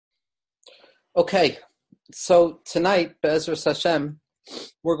Okay, so tonight, Be'ezras Hashem,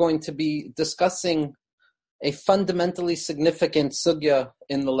 we're going to be discussing a fundamentally significant sugya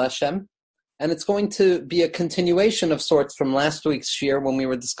in the Leshem, and it's going to be a continuation of sorts from last week's shir when we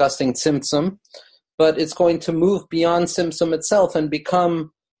were discussing Tzimtzum, but it's going to move beyond Tzimtzum itself and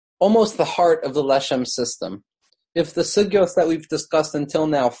become almost the heart of the Leshem system. If the sugyos that we've discussed until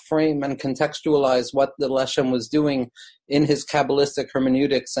now frame and contextualize what the Leshem was doing in his Kabbalistic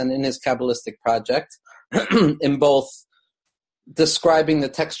hermeneutics and in his Kabbalistic project, in both describing the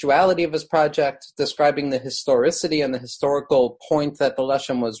textuality of his project, describing the historicity and the historical point that the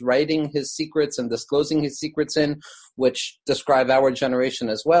Leshem was writing his secrets and disclosing his secrets in, which describe our generation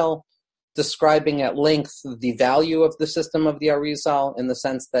as well, describing at length the value of the system of the Arizal in the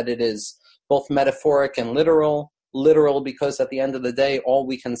sense that it is both metaphoric and literal because at the end of the day, all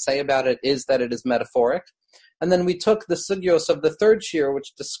we can say about it is that it is metaphoric. And then we took the sugyos of the third shir,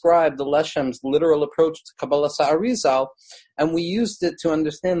 which described the Leshem's literal approach to Kabbalah Arizal, and we used it to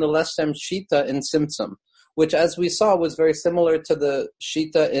understand the Leshem Shita in Tzimtzum, which, as we saw, was very similar to the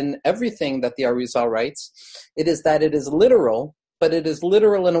Shita in everything that the Arizal writes. It is that it is literal, but it is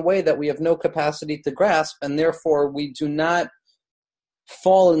literal in a way that we have no capacity to grasp, and therefore we do not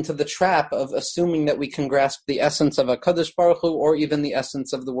fall into the trap of assuming that we can grasp the essence of HaKadosh Baruch Hu or even the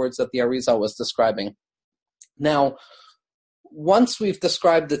essence of the words that the Arizal was describing. Now, once we've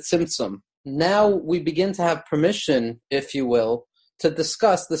described the Tzimtzum, now we begin to have permission, if you will, to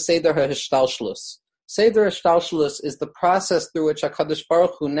discuss the Seder HaHishtalshlus. Seder HaHishtalshlus is the process through which HaKadosh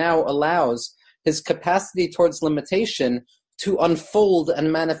Baruch Hu now allows his capacity towards limitation to unfold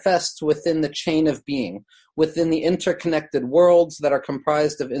and manifest within the chain of being, within the interconnected worlds that are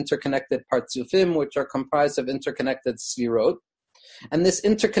comprised of interconnected partzufim, which are comprised of interconnected sfirot. And this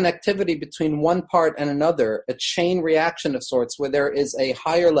interconnectivity between one part and another, a chain reaction of sorts, where there is a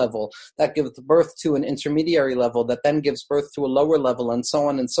higher level that gives birth to an intermediary level that then gives birth to a lower level, and so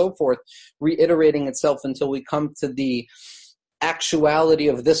on and so forth, reiterating itself until we come to the actuality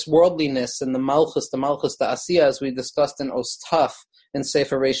of this worldliness and the Malchus Asiya, as we discussed in Ostaf in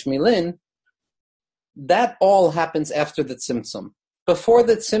Sefer Reish Milin. That all happens after the Tzimtzum. Before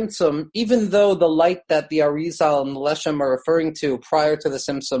the Tzimtzum, even though the light that the Arizal and the Leshem are referring to prior to the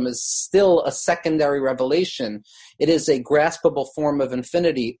Tzimtzum is still a secondary revelation, it is a graspable form of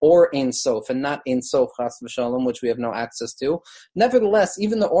infinity, or Ein Sof, and not Ein Sof Chas v'Shalom, which we have no access to. Nevertheless,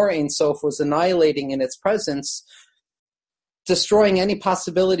 even the Or Ein Sof was annihilating in its presence, destroying any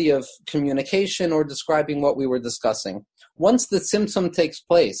possibility of communication or describing what we were discussing. Once the Tzimtzum takes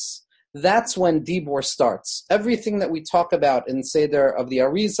place, that's when Dibor starts. Everything that we talk about in Seder of the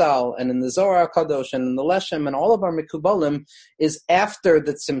Arizal and in the Zohar HaKadosh and in the Leshem and all of our Mekubalim is after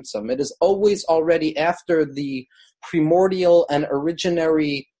the Tzimtzum. It is always already after the primordial and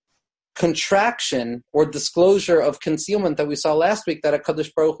originary contraction or disclosure of concealment that we saw last week that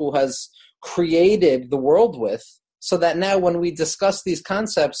HaKadosh Baruch Hu has created the world with, so that now when we discuss these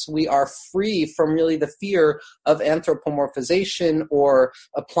concepts, we are free from really the fear of anthropomorphization or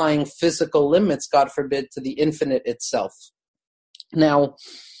applying physical limits, God forbid, to the infinite itself. Now,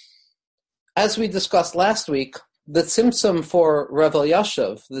 as we discussed last week, the Tzimtzum for Rav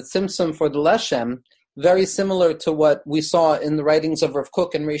Elyashiv, the Tzimtzum for the Leshem, very similar to what we saw in the writings of Rav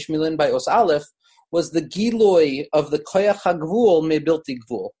Kook and Reish Milin by Os Aleph, was the Giloi of the Koyach HaGvul me Bilti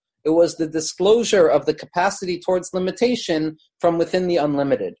Gvul. It was the disclosure of the capacity towards limitation from within the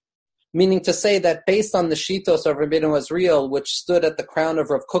unlimited. Meaning to say that based on the Shitos of Rabbeinu Azriel, which stood at the crown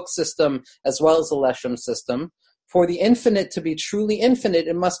of Rav Kook's system as well as the Leshem system, for the infinite to be truly infinite,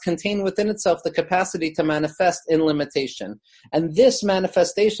 it must contain within itself the capacity to manifest in limitation. And this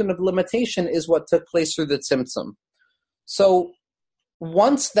manifestation of limitation is what took place through the Tzimtzum. So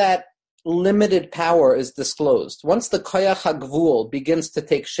once that limited power is disclosed, once the Koyach HaGvul begins to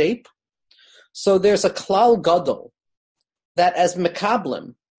take shape, so there's a Klal Gadol that as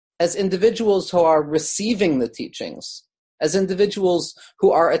Mekablim, as individuals who are receiving the teachings, as individuals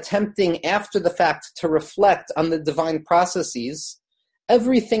who are attempting after the fact to reflect on the divine processes,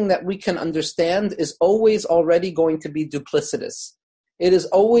 everything that we can understand is always already going to be duplicitous. It is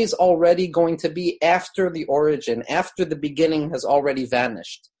always already going to be after the origin, after the beginning has already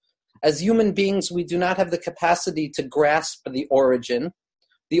vanished. As human beings, we do not have the capacity to grasp the origin.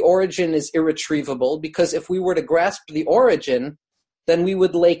 The origin is irretrievable, because if we were to grasp the origin, then we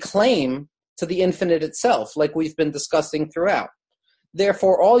would lay claim to the infinite itself, like we've been discussing throughout.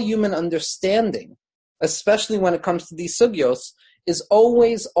 Therefore, all human understanding, especially when it comes to these sugyos, is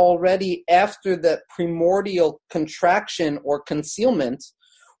always already after that primordial contraction or concealment,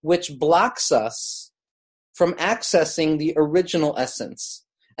 which blocks us from accessing the original essence.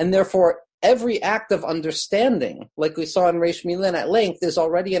 And therefore, every act of understanding, like we saw in Reish Milin at length, is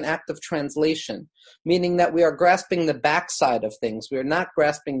already an act of translation, meaning that we are grasping the backside of things. We are not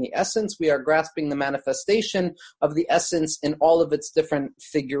grasping the essence, we are grasping the manifestation of the essence in all of its different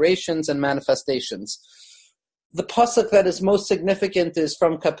figurations and manifestations. The pasuk that is most significant is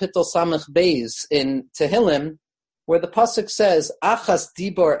from Kapitel Samech Beis in Tehillim, where the pasuk says, Achas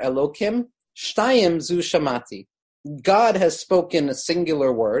dibor Elokim, shtayim zu shamati. God has spoken a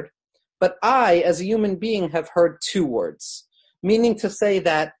singular word, but I, as a human being, have heard two words. Meaning to say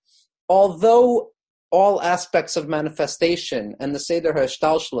that although all aspects of manifestation and the Seder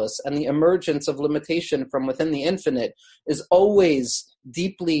HaShtalshlus and the emergence of limitation from within the infinite is always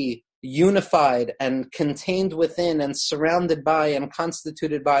deeply unified and contained within and surrounded by and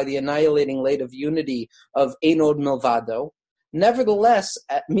constituted by the annihilating light of unity of Ein Od Milvado, nevertheless,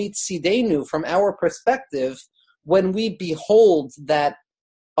 at Mitzidenu, from our perspective, when we behold that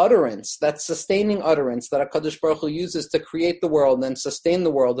utterance, that sustaining utterance that HaKadosh Baruch Hu uses to create the world and sustain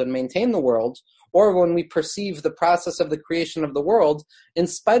the world and maintain the world, or when we perceive the process of the creation of the world, in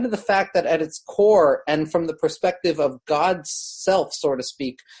spite of the fact that at its core and from the perspective of God's self, so to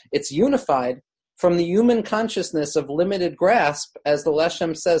speak, it's unified, from the human consciousness of limited grasp, as the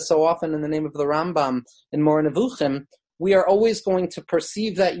Leshem says so often in the name of the Rambam in Moreh Nevuchim, we are always going to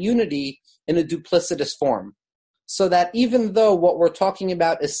perceive that unity in a duplicitous form. So that even though what we're talking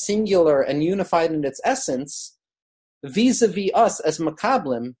about is singular and unified in its essence, vis-a-vis us as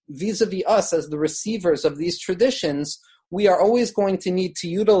makablim, vis-a-vis us as the receivers of these traditions, we are always going to need to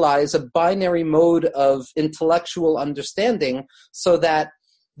utilize a binary mode of intellectual understanding so that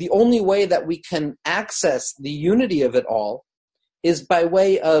the only way that we can access the unity of it all is by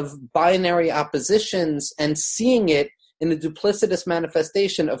way of binary oppositions and seeing it in a duplicitous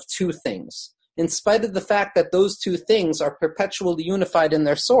manifestation of two things. In spite of the fact that those two things are perpetually unified in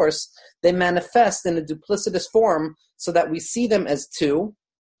their source, they manifest in a duplicitous form so that we see them as two,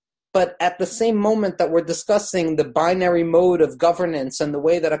 but at the same moment that we're discussing the binary mode of governance and the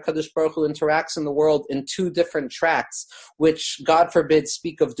way that HaKadosh Baruch Hu interacts in the world in two different tracks, which, God forbid,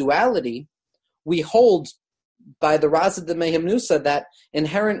 speak of duality, we hold by the Raza de Mehem Nusa that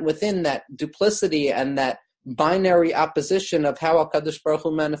inherent within that duplicity and that binary opposition of how HaKadosh Baruch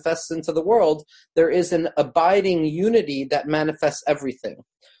Hu manifests into the world, there is an abiding unity that manifests everything.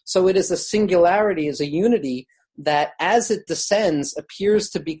 So it is a singularity, is a unity that as it descends appears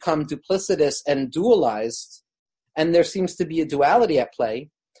to become duplicitous and dualized, and there seems to be a duality at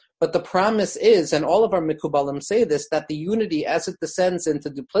play. But the promise is, and all of our Mikubalim say this, that the unity as it descends into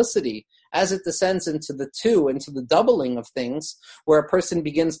duplicity, as it descends into the two, into the doubling of things, where a person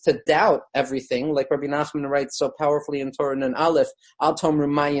begins to doubt everything, like Rabbi Nachman writes so powerfully in Torah and Aleph, Al Tomru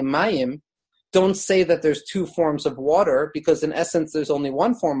Mayim Mayim, don't say that there's two forms of water, because in essence there's only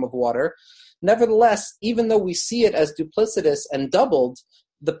one form of water. Nevertheless, even though we see it as duplicitous and doubled,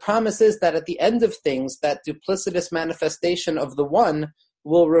 the promise is that at the end of things, that duplicitous manifestation of the one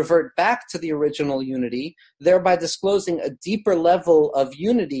will revert back to the original unity, thereby disclosing a deeper level of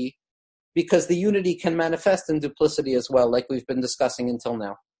unity, because the unity can manifest in duplicity as well, like we've been discussing until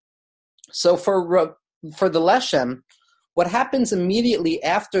now. So for the Leshem, what happens immediately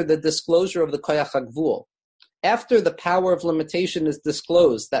after the disclosure of the Koyach HaGvul, after the power of limitation is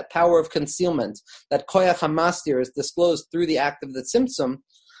disclosed, that power of concealment, that Koyach HaMastir is disclosed through the act of the Tzimtzum,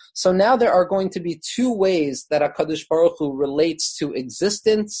 so now there are going to be two ways that HaKadosh Baruch Hu relates to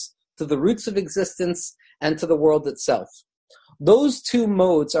existence, to the roots of existence, and to the world itself. Those two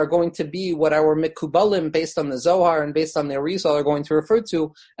modes are going to be what our Mikubalim, based on the Zohar and based on the Arizal, are going to refer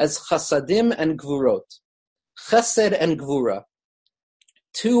to as Chasadim and Gvurot. Chesed and Gvura.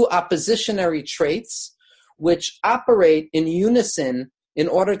 Two oppositionary traits which operate in unison in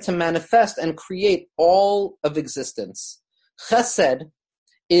order to manifest and create all of existence. Chesed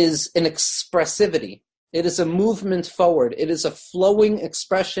is an expressivity. It is a movement forward. It is a flowing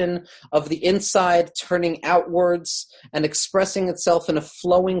expression of the inside turning outwards and expressing itself in a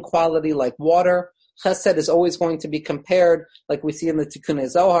flowing quality like water. Chesed is always going to be compared, like we see in the Tikkunei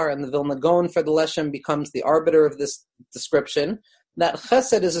Zohar, and the Vilna Gaon for the Leshem becomes the arbiter of this description, that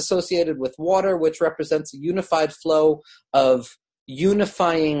chesed is associated with water, which represents a unified flow of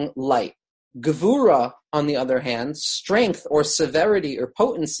unifying light. Gevura, on the other hand, strength or severity or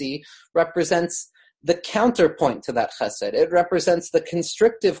potency, represents the counterpoint to that chesed. It represents the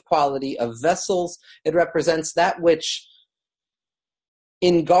constrictive quality of vessels. It represents that which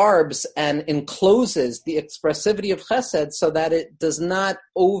engarbs and encloses the expressivity of chesed so that it does not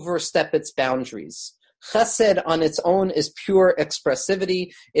overstep its boundaries. Chesed on its own is pure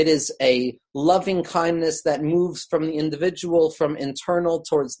expressivity. It is a loving kindness that moves from the individual, from internal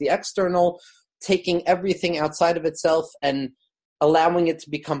towards the external, taking everything outside of itself and allowing it to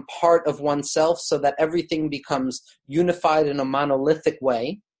become part of oneself so that everything becomes unified in a monolithic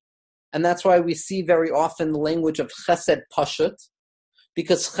way. And that's why we see very often the language of chesed pashut,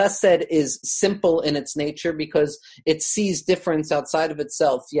 because chesed is simple in its nature, because it sees difference outside of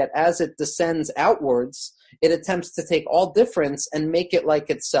itself, yet as it descends outwards, it attempts to take all difference and make it like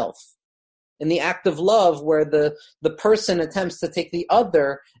itself. In the act of love, where the person attempts to take the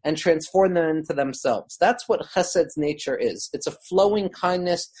other and transform them into themselves. That's what chesed's nature is. It's a flowing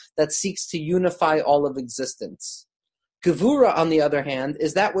kindness that seeks to unify all of existence. Gevura, on the other hand,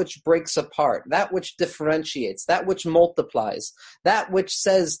 is that which breaks apart, that which differentiates, that which multiplies, that which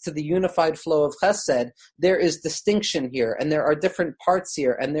says to the unified flow of chesed, there is distinction here, and there are different parts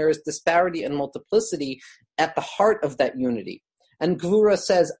here, and there is disparity and multiplicity at the heart of that unity. And Gevura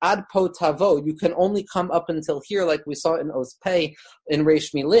says, ad po tavo, you can only come up until here, like we saw in Oz Pei, in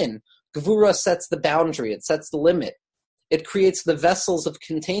Reish Milin. Gevura sets the boundary, it sets the limit. It creates the vessels of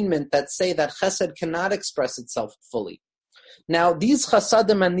containment that say that chesed cannot express itself fully. Now, these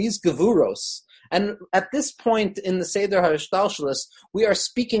chasadim and these gevuros, and at this point in the Seder HaHishtalshelus, we are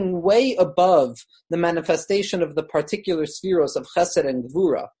speaking way above the manifestation of the particular spheros of chesed and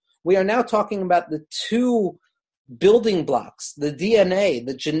gevura. We are now talking about the two building blocks, the DNA,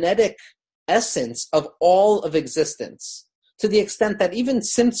 the genetic essence of all of existence, to the extent that even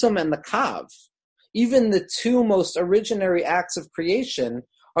Tzimtzum and the Kav, even the two most originary acts of creation,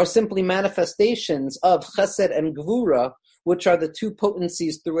 are simply manifestations of chesed and gevura, which are the two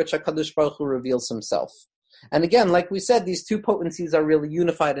potencies through which HaKadosh Baruch Hu reveals himself. And again, like we said, these two potencies are really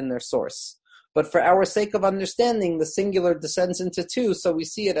unified in their source. But for our sake of understanding, the singular descends into two, so we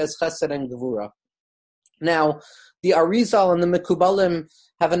see it as chesed and gevura. Now, the Arizal and the Mekubalim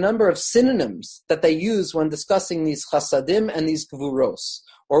have a number of synonyms that they use when discussing these chasadim and these gevuros,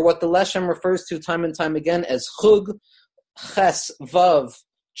 or what the Leshem refers to time and time again as chug, ches, vav,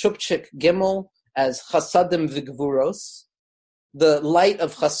 chupchik, gimel, as chasadim v'gevuros. The light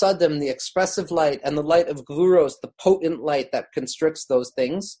of chasadim, the expressive light, and the light of gevuros, the potent light that constricts those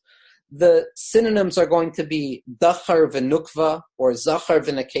things. The synonyms are going to be dachar v'nukva, or zachar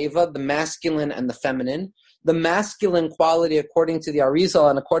v'nekeva, the masculine and the feminine. The masculine quality, according to the Arizal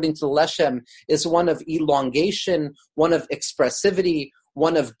and according to the Leshem, is one of elongation, one of expressivity,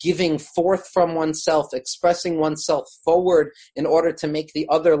 one of giving forth from oneself, expressing oneself forward in order to make the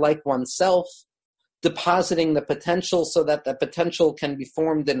other like oneself, depositing the potential so that the potential can be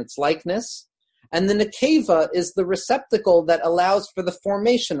formed in its likeness. And the nekeva is the receptacle that allows for the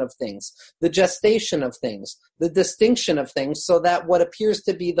formation of things, the gestation of things, the distinction of things, so that what appears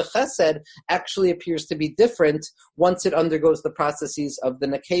to be the chesed actually appears to be different once it undergoes the processes of the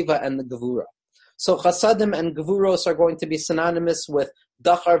nekeva and the gevura. So chasadim and gevuros are going to be synonymous with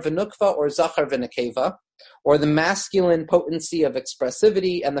dachar v'nukva or zachar v'nekeva, or the masculine potency of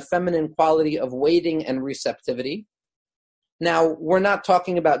expressivity and the feminine quality of waiting and receptivity. Now, we're not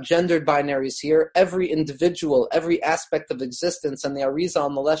talking about gendered binaries here. Every individual, every aspect of existence, and the Arizal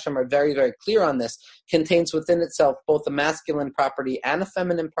and the Leshem are very, very clear on this, contains within itself both a masculine property and a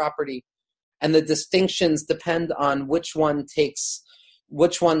feminine property, and the distinctions depend on which one takes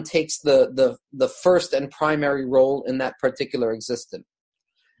the first and primary role in that particular existence.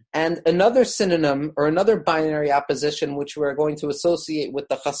 And another synonym, or another binary opposition, which we're going to associate with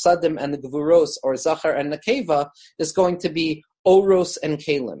the chasadim and the gevuros, or zachar and nekeva, is going to be oros and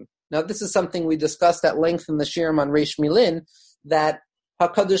kalim. Now, this is something we discussed at length in the Shirim on Reish Milin, that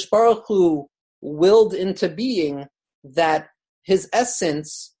HaKadosh Baruch Hu willed into being that his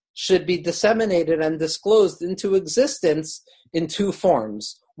essence should be disseminated and disclosed into existence in two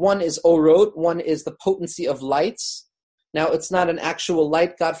forms. One is orot, one is the potency of lights. Now, it's not an actual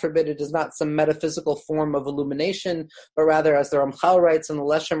light, God forbid, it is not some metaphysical form of illumination, but rather, as the Ramchal writes and the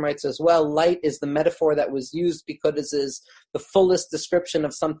Leshem writes as well, light is the metaphor that was used because it is the fullest description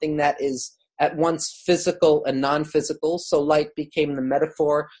of something that is at once physical and non-physical. So light became the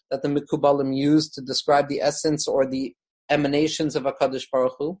metaphor that the Mekubalim used to describe the essence or the emanations of HaKadosh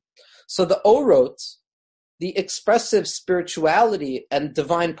Baruch Hu. So the Orot, the expressive spirituality and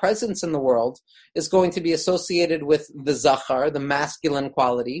divine presence in the world, is going to be associated with the Zachar, the masculine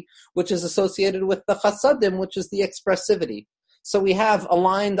quality, which is associated with the Chasadim, which is the expressivity. So we have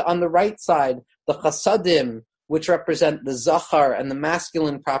aligned on the right side the Chasadim, which represent the Zachar and the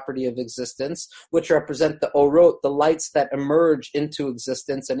masculine property of existence, which represent the Orot, the lights that emerge into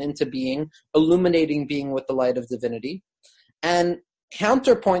existence and into being, illuminating being with the light of divinity. And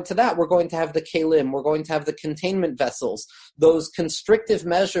Counterpoint to that, we're going to have the kelim, we're going to have the containment vessels, those constrictive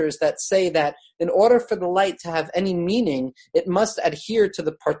measures that say that in order for the light to have any meaning, it must adhere to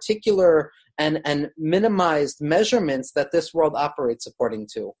the particular and minimized measurements that this world operates according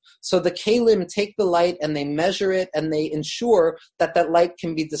to. So the kelim take the light and they measure it and they ensure that that light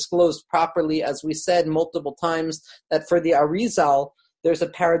can be disclosed properly. As we said multiple times, that for the Arizal, there's a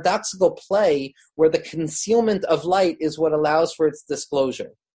paradoxical play where the concealment of light is what allows for its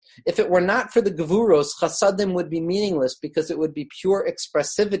disclosure. If it were not for the Gevuros, Chasadim would be meaningless because it would be pure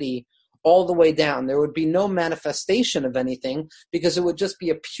expressivity all the way down. There would be no manifestation of anything because it would just be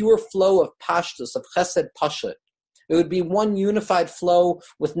a pure flow of Pashtus, of Chesed Pashut. It would be one unified flow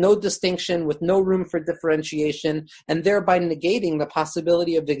with no distinction, with no room for differentiation, and thereby negating the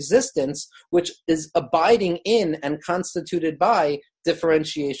possibility of existence, which is abiding in and constituted by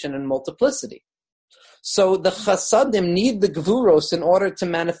differentiation and multiplicity. So the Chasadim need the Gvuros in order to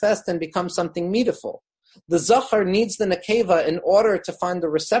manifest and become something meaningful. The Zachar needs the Nekeva in order to find the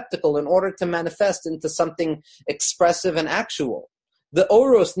receptacle, in order to manifest into something expressive and actual. The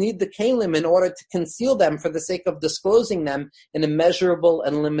Oros need the Kalim in order to conceal them for the sake of disclosing them in a measurable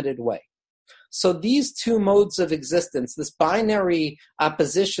and limited way. So these two modes of existence, this binary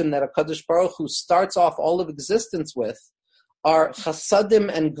opposition that HaKadosh Baruch Hu starts off all of existence with, are Chasadim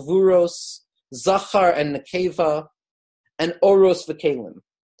and Gvuros, Zachar and Nekeva, and Oros v'Kalim.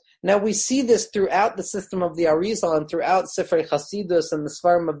 Now we see this throughout the system of the Arizal and throughout Sifrei Chasidus and the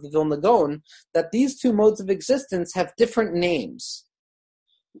Svarim of the Vilna Gaon, that these two modes of existence have different names.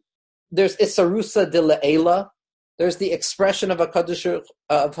 There's Isarusa de Le'ela, there's the expression of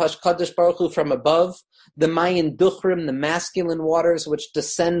HaKadosh Baruch Hu from above, the Mayin Duchrim, the masculine waters which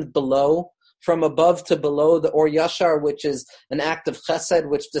descend below, from above to below, the Or Yashar, which is an act of chesed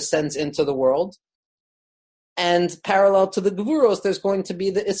which descends into the world. And parallel to the Gevuros, there's going to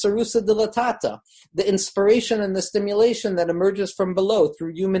be the Isarusa Dilatata, the inspiration and the stimulation that emerges from below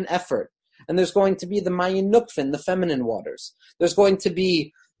through human effort. And there's going to be the Mayin Nukfin, the feminine waters. There's going to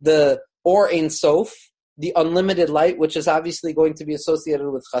be the Or Ein Sof, the unlimited light, which is obviously going to be associated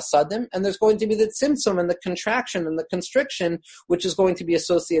with Chasadim. And there's going to be the Tzimtzum and the contraction and the constriction, which is going to be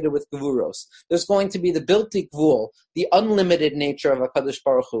associated with Gevuros. There's going to be the Bilti Gvul, the unlimited nature of HaKadosh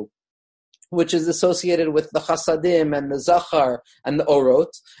Baruch Hu, which is associated with the Chasadim and the Zachar and the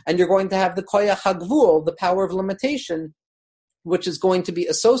Orot. And you're going to have the Koyach HaGvul, the power of limitation, which is going to be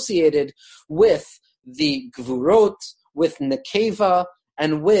associated with the Gvurot, with Nekeva,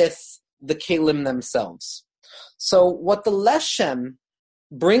 and with the Kelim themselves. So what the Leshem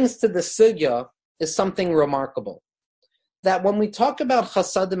brings to the Sugya is something remarkable. That when we talk about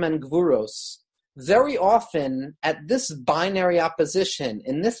Chasadim and Gvuros, very often at this binary opposition,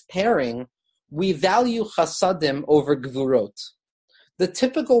 in this pairing, we value Chasadim over Gvurot. The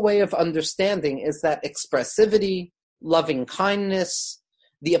typical way of understanding is that expressivity, loving kindness,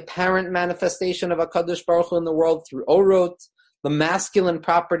 the apparent manifestation of HaKadosh Baruch Hu in the world through Orot, the masculine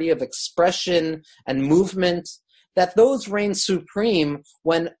property of expression and movement, that those reign supreme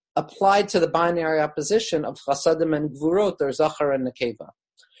when applied to the binary opposition of Chasadim and Gvurot, or Zachar and Nekeva.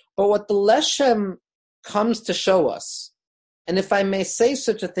 But what the Leshem comes to show us, and if I may say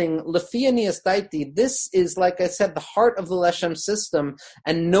such a thing, Lefiani Estaiti, this is, like I said, the heart of the Leshem system,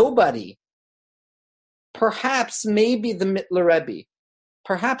 and nobody, perhaps maybe the Mittler Rebbe,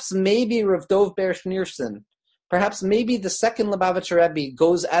 perhaps maybe Rav Dov Ber Schneerson, perhaps maybe the second Lubavitcher Rebbe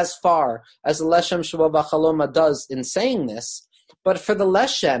goes as far as the Leshem Shuvah B'Chaloma does in saying this, but for the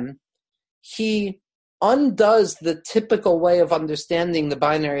Leshem, he undoes the typical way of understanding the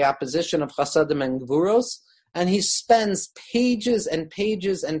binary opposition of Chasadim and Gvuros, and he spends pages and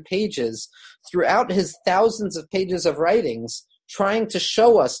pages and pages throughout his thousands of pages of writings trying to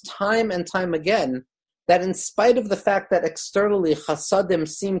show us time and time again that in spite of the fact that externally Chasadim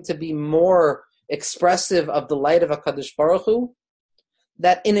seem to be more expressive of the light of HaKadosh Baruch Hu,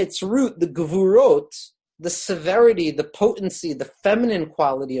 that in its root, the Gvurot, the severity, the potency, the feminine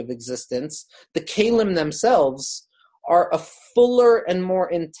quality of existence, the Kalim themselves, are a fuller and more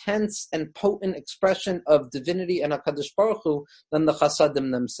intense and potent expression of divinity and HaKadosh Baruch Hu than the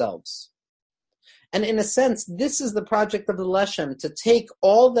Chasadim themselves. And in a sense, this is the project of the Leshem, to take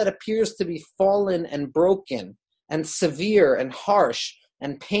all that appears to be fallen and broken and severe and harsh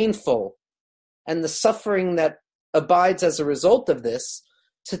and painful and the suffering that abides as a result of this,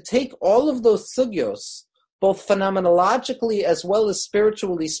 to take all of those sugyos, both phenomenologically as well as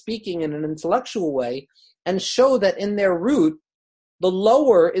spiritually speaking in an intellectual way, and show that in their root, the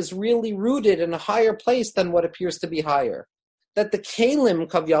lower is really rooted in a higher place than what appears to be higher. that the Kalim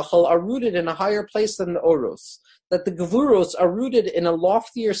Kavyachal are rooted in a higher place than the Oros, that the Gevuros are rooted in a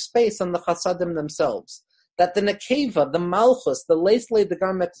loftier space than the Chasadim themselves, that the Nekeva, the Malchus, the Leislei, the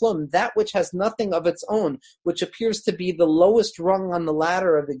Garmeklum, that which has nothing of its own, which appears to be the lowest rung on the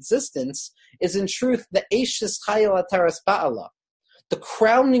ladder of existence, is in truth the Eishis Chayil Ataras Ba'ala, the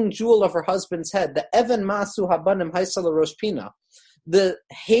crowning jewel of her husband's head, the Even Masu Habanim Haisala Roshpina, the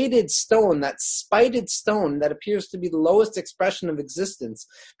hated stone, that spited stone that appears to be the lowest expression of existence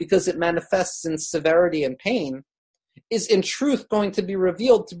because it manifests in severity and pain, is in truth going to be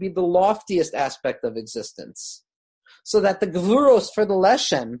revealed to be the loftiest aspect of existence. So that the Gevuros for the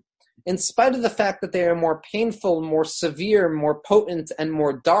Leshem, in spite of the fact that they are more painful, more severe, more potent, and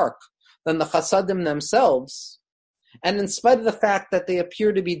more dark than the Chasadim themselves, and in spite of the fact that they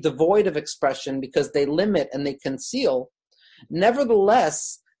appear to be devoid of expression because they limit and they conceal,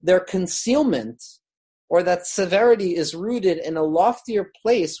 nevertheless, their concealment or that severity is rooted in a loftier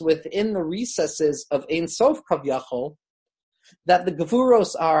place within the recesses of Ein Sof Kavyachol, that the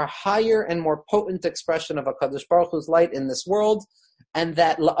Gevuros are a higher and more potent expression of HaKadosh Baruch Hu's light in this world, and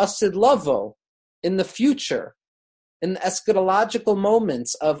that La'asid Lavo, in the future, in the eschatological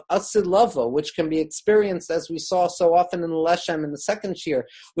moments of Asid Lavo, which can be experienced, as we saw so often in the Leshem in the second Shir,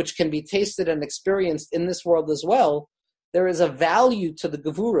 which can be tasted and experienced in this world as well, there is a value to the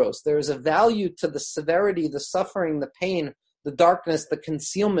Gevuros. There is a value to the severity, the suffering, the pain, the darkness, the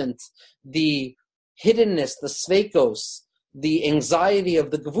concealment, the hiddenness, the sveikos, the anxiety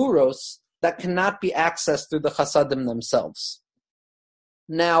of the Gevuros that cannot be accessed through the Chasadim themselves.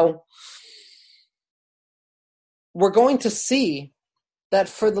 Now, we're going to see that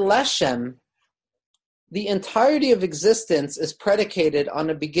for the Leshem, the entirety of existence is predicated on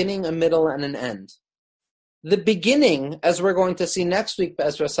a beginning, a middle, and an end. The beginning, as we're going to see next week,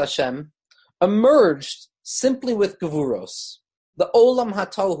 Be'ezras Hashem, emerged simply with Gevuros. The Olam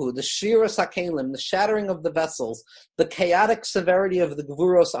HaTohu, the Shiras HaKelim, the shattering of the vessels, the chaotic severity of the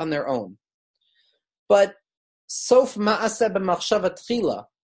Gevuros on their own. But Sof Ma'aseh B'machshava Tchila,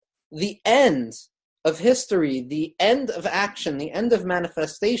 the end of history, the end of action, the end of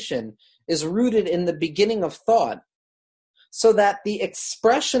manifestation, is rooted in the beginning of thought, so that the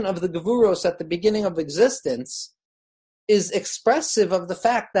expression of the Gevuros at the beginning of existence is expressive of the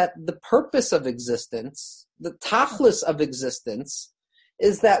fact that the purpose of existence, the tachlis of existence,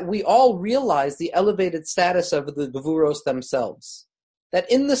 is that we all realize the elevated status of the Gevuros themselves. That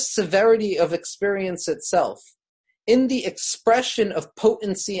in the severity of experience itself, in the expression of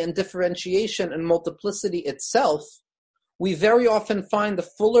potency and differentiation and multiplicity itself, we very often find the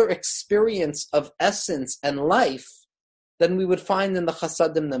fuller experience of essence and life than we would find in the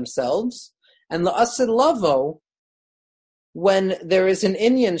Chasadim themselves. And La'asid Lavo, when there is an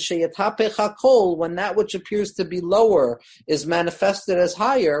inyan sheyatapech hakol, when that which appears to be lower is manifested as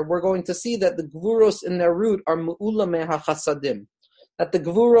higher, we're going to see that the Gevuros in their root are Mu'ula meha Chasadim, that the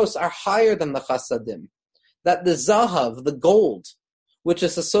Gevuros are higher than the Chasadim, that the Zahav, the gold, which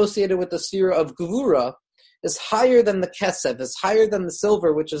is associated with the Sira of Gevura, is higher than the Kesef, is higher than the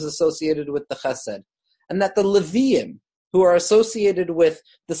silver, which is associated with the Chesed, and that the Leviim, who are associated with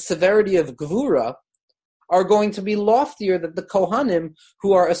the severity of Gevura, are going to be loftier than the Kohanim,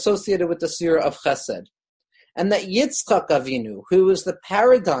 who are associated with the Sira of Chesed. And that Yitzchak Avinu, who is the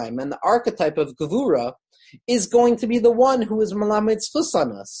paradigm and the archetype of Gevura, is going to be the one who is Melamed Tzfus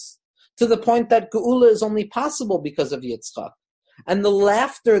on us, to the point that Geula is only possible because of Yitzchak. And the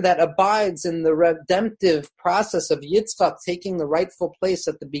laughter that abides in the redemptive process of Yitzchak taking the rightful place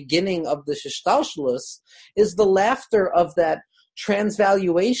at the beginning of the Shishtalshalus is the laughter of that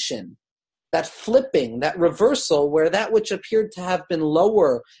transvaluation, that flipping, that reversal, where that which appeared to have been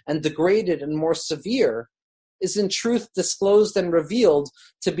lower and degraded and more severe is in truth disclosed and revealed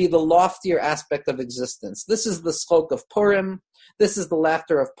to be the loftier aspect of existence. This is the schok of Purim. This is the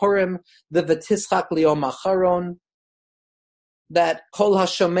laughter of Purim, the V'tischak liyom acharon, that Kol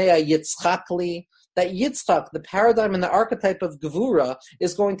HaShomea Yitzchakli, that Yitzchak, the paradigm and the archetype of Gevura,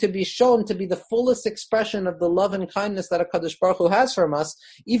 is going to be shown to be the fullest expression of the love and kindness that HaKadosh Baruch Hu has from us,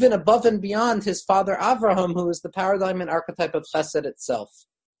 even above and beyond his father Avraham, who is the paradigm and archetype of Chesed itself.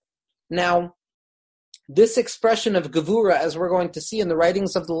 Now, this expression of Gevura, as we're going to see in the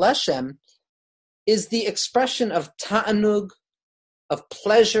writings of the Leshem, is the expression of ta'anug, of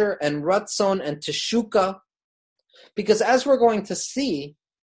pleasure and ratzon and teshuka, because as we're going to see,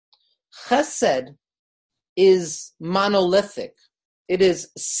 Chesed is monolithic. It is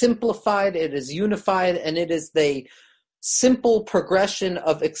simplified, it is unified, and it is the simple progression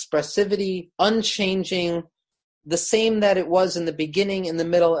of expressivity, unchanging, the same that it was in the beginning, in the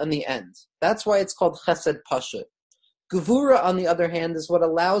middle, and the end. That's why it's called Chesed Pashut. Gevura, on the other hand, is what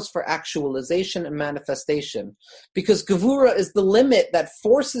allows for actualization and manifestation. Because Gevura is the limit that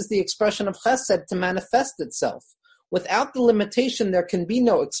forces the expression of Chesed to manifest itself. Without the limitation, there can be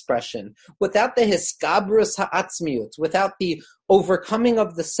no expression. Without the hiskabrus ha'atzmiut, without the overcoming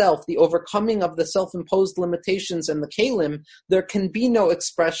of the self, the overcoming of the self-imposed limitations and the kalim, there can be no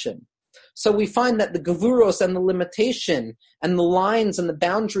expression. So we find that the gevuros and the limitation and the lines and the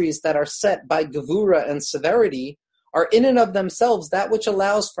boundaries that are set by gevura and severity are in and of themselves that which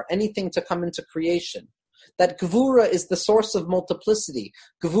allows for anything to come into creation. That gevura is the source of multiplicity.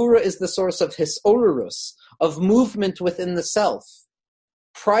 Gevura is the source of hisorurus, of movement within the self.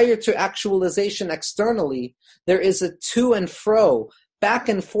 Prior to actualization externally, there is a to and fro, back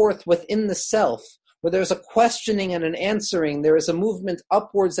and forth within the self, where there's a questioning and an answering. There is a movement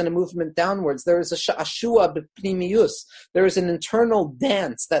upwards and a movement downwards. There is a sha'ashua b'pnimius. There is an internal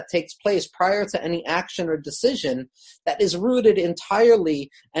dance that takes place prior to any action or decision that is rooted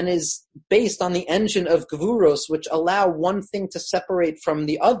entirely and is based on the engine of gevuros, which allow one thing to separate from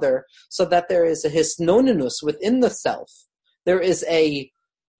the other, so that there is a hisnoninus within the self. There is a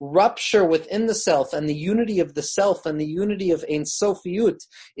rupture within the self, and the unity of the self and the unity of Ein Sofiyut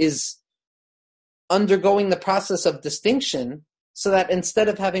is undergoing the process of distinction, so that instead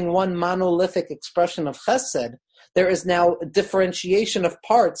of having one monolithic expression of chesed, there is now a differentiation of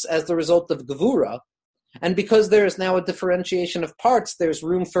parts as the result of gevura. And because there is now a differentiation of parts, there's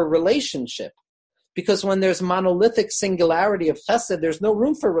room for relationship. Because when there's monolithic singularity of chesed, there's no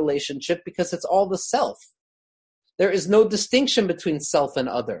room for relationship because it's all the self. There is no distinction between self and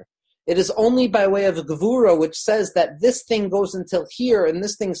other. It is only by way of gevura, which says that this thing goes until here and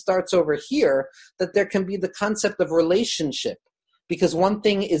this thing starts over here, that there can be the concept of relationship. Because one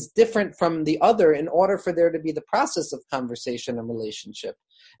thing is different from the other in order for there to be the process of conversation and relationship.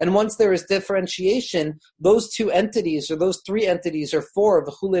 And once there is differentiation, those two entities or those three entities or four,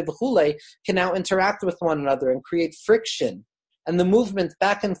 v'chule, can now interact with one another and create friction. And the movement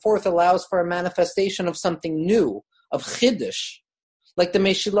back and forth allows for a manifestation of something new, of chiddush. Like the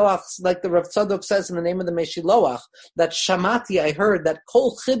Meshiloach, like the Rav Tzadok says in the name of the Meshiloach, that Shamati, I heard that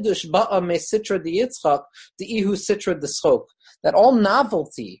Kol Chiddush Ba'a Me Sitra de Yitzchak, de Ihu Sitra de Schok, that all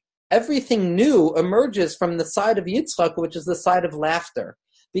novelty, everything new emerges from the side of Yitzchak, which is the side of laughter.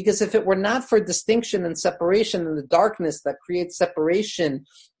 Because if it were not for distinction and separation and the darkness that creates separation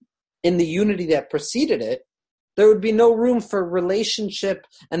in the unity that preceded it, there would be no room for relationship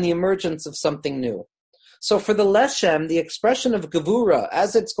and the emergence of something new. So for the Leshem, the expression of Gevura,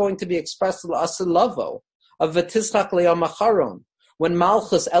 as it's going to be expressed l'asilavo, of V'tizchak le'yom acharon, when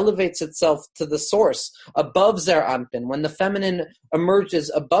Malchus elevates itself to the source, above Zer Anpin, when the feminine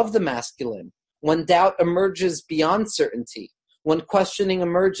emerges above the masculine, when doubt emerges beyond certainty, when questioning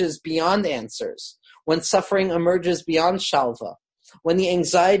emerges beyond answers, when suffering emerges beyond shalva, when the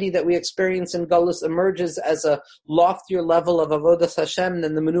anxiety that we experience in Galus emerges as a loftier level of Avodas Hashem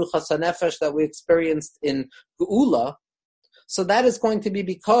than the Menuchas HaNefesh that we experienced in Geula. So that is going to be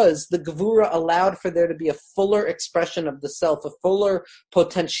because the Gevura allowed for there to be a fuller expression of the self, a fuller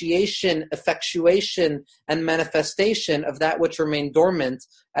potentiation, effectuation, and manifestation of that which remained dormant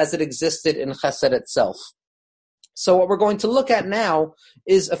as it existed in Chesed itself. So what we're going to look at now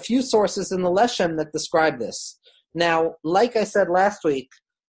is a few sources in the Leshem that describe this. Now, like I said last week,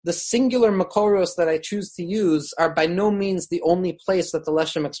 the singular makoros that I choose to use are by no means the only place that the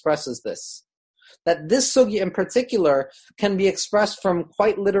Leshem expresses this. That this sugya in particular can be expressed from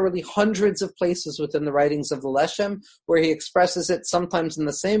quite literally hundreds of places within the writings of the Leshem, where he expresses it sometimes in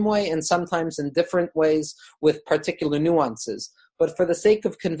the same way and sometimes in different ways with particular nuances. But for the sake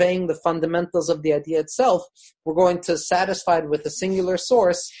of conveying the fundamentals of the idea itself, we're going to satisfied with a singular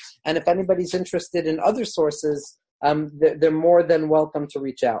source, and if anybody's interested in other sources, they're more than welcome to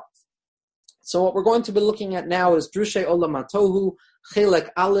reach out. So what we're going to be looking at now is Drushay Olam HaTohu, Chelek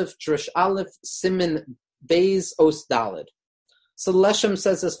Aleph, Drush Aleph, Simin Beis Os Daled. So Leshem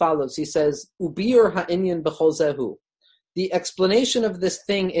says as follows. He says, Ubir ha'inyan b'chol zehu. The explanation of this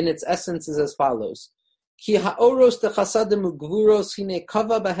thing in its essence is as follows. Ki ha'oros techasadim u'gvuros hine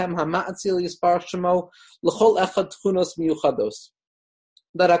kava bahem ha'ma'atzil yispar shemo l'chol echad tchunos miyuchados.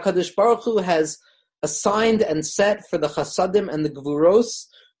 That HaKadosh Baruch Hu has assigned and set for the chasadim and the gvuros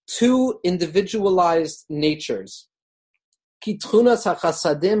two individualized natures. Ki tchunas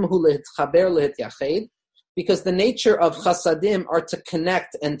ha'chasadim hu le'itchaber le'it because the nature of chasadim are to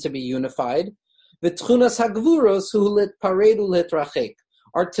connect and to be unified. V'tchunas ha'gvuros hu le'itpared u'le'itrachek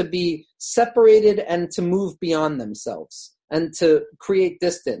are to be separated and to move beyond themselves and to create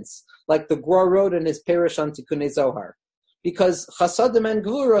distance, like the Gra wrote in his Perush on Tikunei Zohar. because chasadim and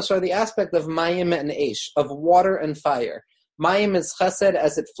gvuros are the aspect of mayim and eish, of water and fire. Mayim is chesed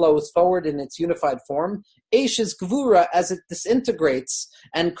as it flows forward in its unified form. Eish is gvura as it disintegrates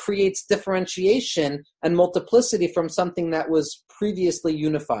and creates differentiation and multiplicity from something that was previously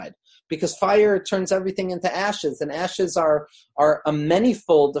unified. Because fire turns everything into ashes, and ashes are a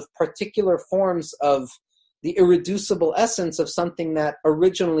manifold of particular forms of the irreducible essence of something that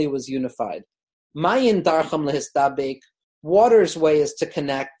originally was unified. Mayin darcham lehistabek, water's way is to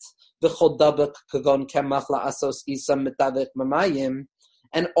connect, v'chol kagon kemach la'asos isa mitavek mamayim,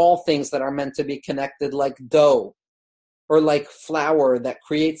 and all things that are meant to be connected, like dough, or like flour that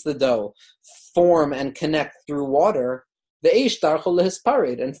creates the dough, form and connect through water. The eish darchol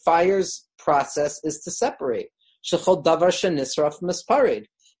lehisparid, and fire's process is to separate. Shechol davar shenisraf misparid,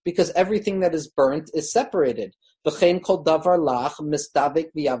 because everything that is burnt is separated. V'chein kol davar lach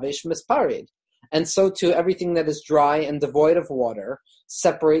misdavek v'yavesh misparid. And so too, everything that is dry and devoid of water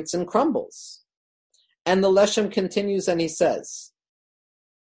separates and crumbles. And the Leshem continues and he says,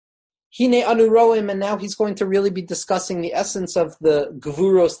 Hine anuroim, and now he's going to really be discussing the essence of the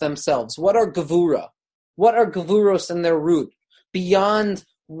gevuros themselves. What are gevura? What are gevuros in their root? Beyond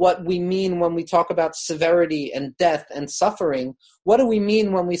what we mean when we talk about severity and death and suffering, what do we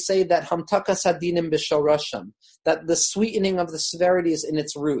mean when we say that hamtakas hadinim b'shorasham, that the sweetening of the severity is in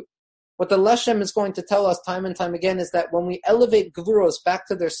its root? What the Leshem is going to tell us time and time again is that when we elevate gevuros back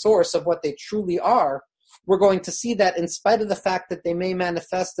to their source of what they truly are, we're going to see that in spite of the fact that they may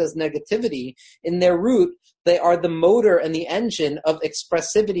manifest as negativity, in their root, they are the motor and the engine of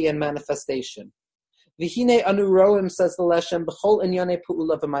expressivity and manifestation. V'hine anu roim, says the Leshem, b'chol inyane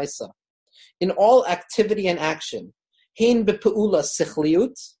pu'ula v'maisa. In all activity and action, hein b'pu'ula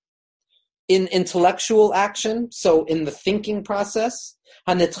sichliut, in intellectual action, so in the thinking process,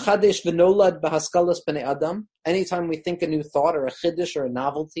 hanetchadesh v'nolad b'haskalas b'nei adam, anytime we think a new thought or a chiddush or a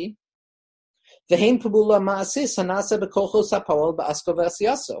novelty, v'hein pu'ula ma'asis hanase b'kochos ha'poel ba'asko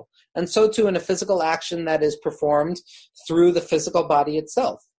v'asiyaso, and so too in a physical action that is performed through the physical body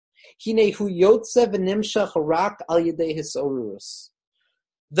itself. The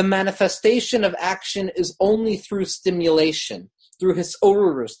manifestation of action is only through stimulation, through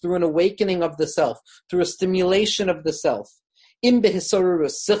hisorurus, through an awakening of the self, through a stimulation of the self. Im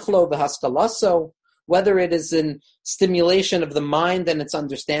behisorurus sichlo v'haskalaso, whether it is in stimulation of the mind and its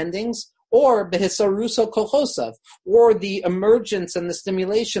understandings, or behisoruso kochosav, or the emergence and the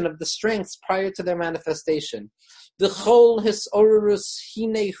stimulation of the strengths prior to their manifestation. V'chol hisorurus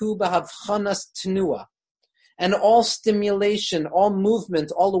hinehu b'havchanas tenua, and all stimulation, all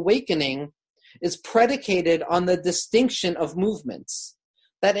movement, all awakening is predicated on the distinction of movements.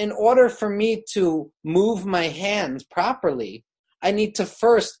 That in order for me to move my hand properly, I need to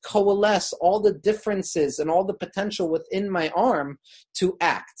first coalesce all the differences and all the potential within my arm to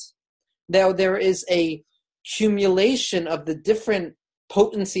act. Now there is a accumulation of the different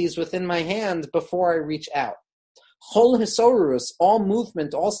potencies within my hand before I reach out. Chol hisorurus, all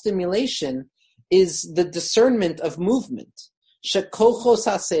movement, all stimulation, is the discernment of movement. Shekochos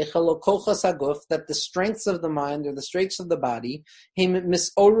hasechel o kochos haguf, that the strengths of the mind or the strengths of the body, hem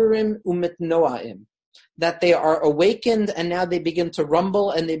misorurim umitnoaim, that they are awakened and now they begin to rumble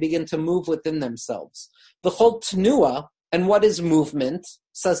and they begin to move within themselves. The whole tnua, and what is movement,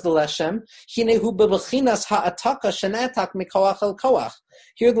 says the Leshem, hinehu bebechinas ha'ataka shenetak mikoach el koach.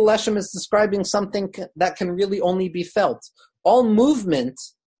 Here the Leshem is describing something that can really only be felt. All movement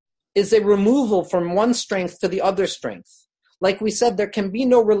is a removal from one strength to the other strength. Like we said, there can be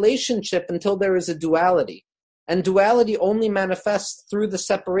no relationship until there is a duality. And duality only manifests through the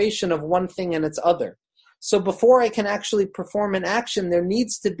separation of one thing and its other. So before I can actually perform an action, there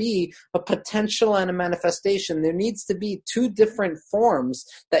needs to be a potential and a manifestation. There needs to be two different forms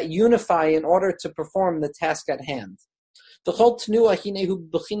that unify in order to perform the task at hand.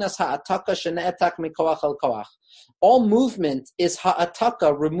 All movement is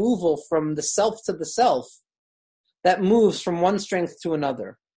ha'ataka, removal from the self to the self, that moves from one strength to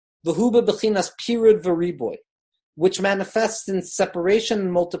another. V'hu bechinas pirud v'riboy, which manifests in separation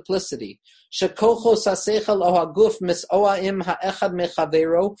and multiplicity. Shekochos hasechel o haguf misoaim ha'echad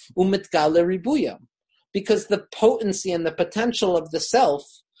mechavero umitgale ribuyam, because the potency and the potential of the self,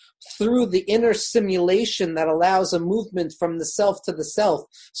 through the inner simulation that allows a movement from the self to the self,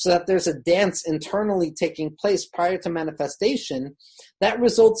 so that there's a dance internally taking place prior to manifestation, that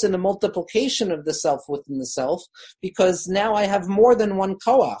results in a multiplication of the self within the self, because now I have more than one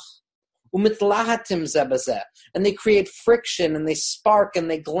koach. Umitlahatim zebazeh, and they create friction and they spark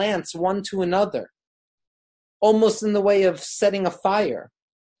and they glance one to another, almost in the way of setting a fire.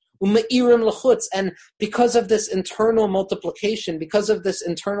 And because of this internal multiplication, because of this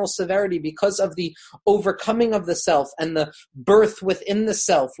internal severity, because of the overcoming of the self and the birth within the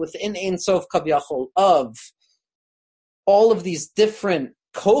self, within Ein Sof Kavyachol, of all of these different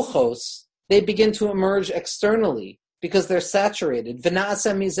kochos, they begin to emerge externally because they're saturated.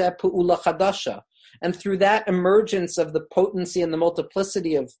 And through that emergence of the potency and the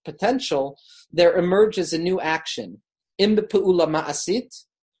multiplicity of potential, there emerges a new action. Im be'ula ma'asit,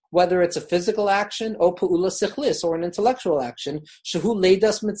 whether it's a physical action or pe'ula sichlis, or an intellectual action, shehu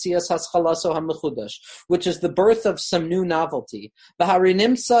leidas metzias haschalaso hamechudash, which is the birth of some new novelty.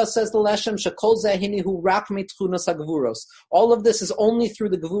 V'harinimsa, says the Leshem, shekol zehini hu rak mitchunos hagvuros. All of this is only through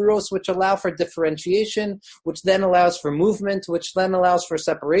the gvuros, which allow for differentiation, which then allows for movement, which then allows for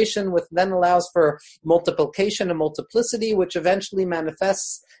separation, which then allows for multiplication and multiplicity, which eventually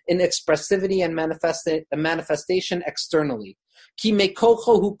manifests in expressivity and manifestation externally. Because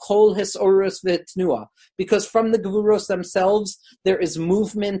from the Gevuros themselves, there is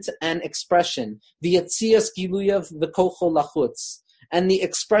movement and expression. And the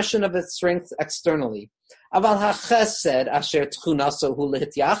expression of its strength externally. But the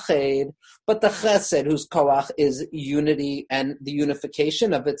chesed, whose koach is unity and the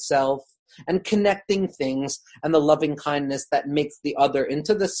unification of itself, and connecting things, and the loving kindness that makes the other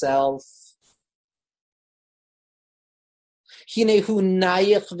into the self, that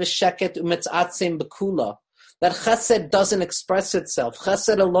chesed doesn't express itself.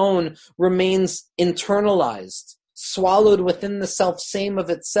 Chesed alone remains internalized, swallowed within the self-same of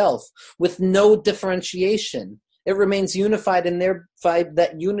itself, with no differentiation. It remains unified, and thereby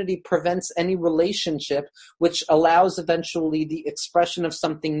that unity prevents any relationship, which allows eventually the expression of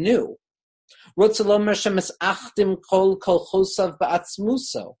something new.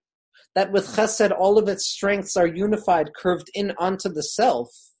 That with chesed, all of its strengths are unified, curved in onto the self.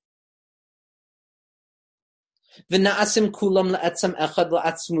 And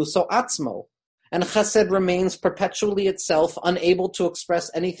chesed remains perpetually itself, unable to express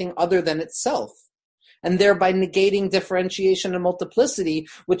anything other than itself, and thereby negating differentiation and multiplicity,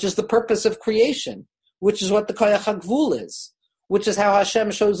 which is the purpose of creation, which is what the koyach hagvul is, which is how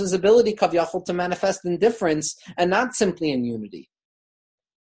Hashem shows his ability, kavyachol, to manifest in difference and not simply in unity.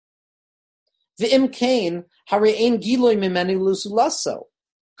 V'im kain, harei ein giloy mimeni lusulaso.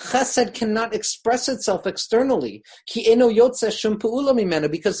 Chesed cannot express itself externally, ki eno yotze shum pe'ula mimenu,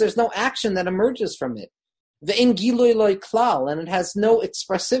 because there's no action that emerges from it. V'ein giloy loy klal, and it has no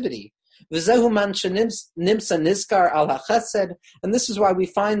expressivity. V'zehu man shenimsa nizkar al hachesed, and this is why we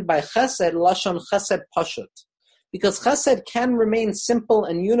find by chesed lashon chesed pashut, because chesed can remain simple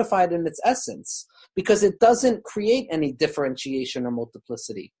and unified in its essence, because it doesn't create any differentiation or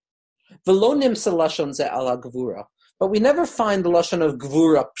multiplicity. V'lo nimsa lashon ze ala gevura, but we never find the lashon of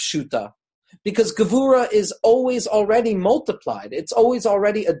gevura pshuta, because gevura is always already multiplied. It's always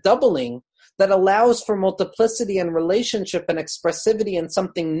already a doubling that allows for multiplicity and relationship and expressivity and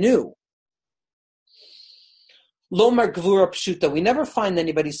something new. Lomar gevura pshuta. We never find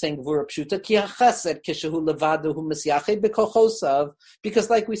anybody saying gevura pshuta. Ki hachesed kishehu levadu hu misyached bekochosav. Because,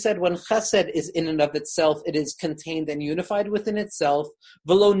 like we said, when chesed is in and of itself, it is contained and unified within itself.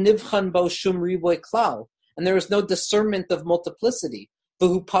 V'lo nivchan bo shum riboy klal, and there is no discernment of multiplicity.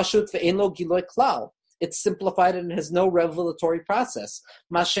 V'hu pashut ve'en lo giloy klal. It's simplified and has no revelatory process.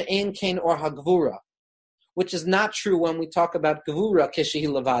 Masha'en kain or hagvura, which is not true when we talk about gevura kishehi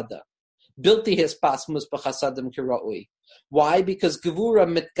levada. Bilti his pasmus b'chasadim kira'ui. Why? Because gevura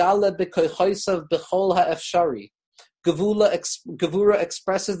mitgala b'koychosav b'chol ha'efshari. Gevura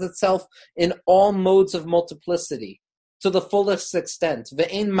expresses itself in all modes of multiplicity to the fullest extent.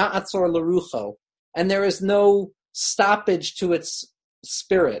 Ve'ein ma'atzor l'rucho, and there is no stoppage to its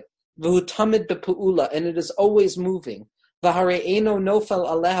spirit. V'hu tamid b'pu'ula, and it is always moving. V'harei eino nofel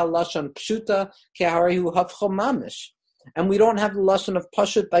aleha lashon pshuta ke'harehu hafcho mamish. And we don't have the lashon of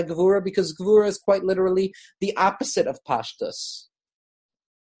pashut by gevura, because gevura is quite literally the opposite of pashtus.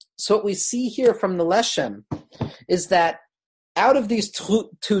 So what we see here from the Leshem is that out of these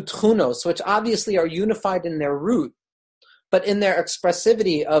two tchunos, which obviously are unified in their root, but in their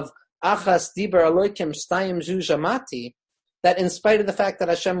expressivity of achas diber alokim stayim zuzhamati, that in spite of the fact that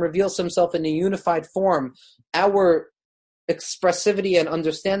Hashem reveals himself in a unified form, our expressivity and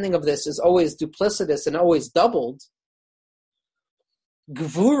understanding of this is always duplicitous and always doubled.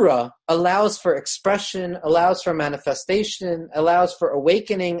 Gevura allows for expression, allows for manifestation, allows for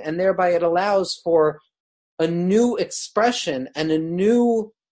awakening, and thereby it allows for a new expression and a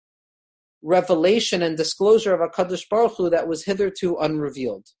new revelation and disclosure of HaKadosh Baruch Hu that was hitherto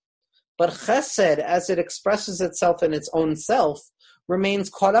unrevealed. But chesed, as it expresses itself in its own self, remains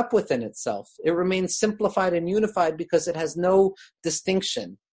caught up within itself. It remains simplified and unified because it has no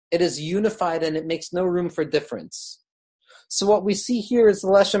distinction. It is unified and it makes no room for difference. So what we see here is the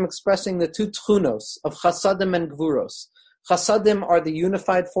Leshem expressing the two tchunos of chasadim and gvuros. Chasadim are the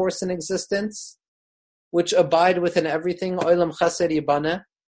unified force in existence, which abide within everything, olam chesed yibaneh.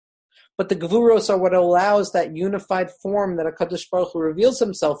 But the Gvuros are what allows that unified form that HaKadosh Baruch Hu reveals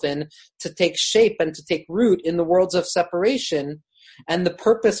himself in to take shape and to take root in the worlds of separation. And the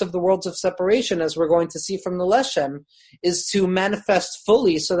purpose of the worlds of separation, as we're going to see from the Leshem, is to manifest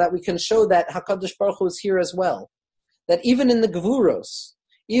fully so that we can show that HaKadosh Baruch Hu is here as well. That even in the Gvuros,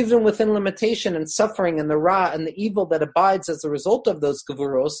 even within limitation and suffering and the Ra and the evil that abides as a result of those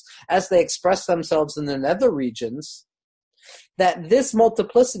Gvuros, as they express themselves in the nether regions, that this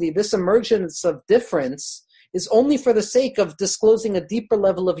multiplicity, this emergence of difference, is only for the sake of disclosing a deeper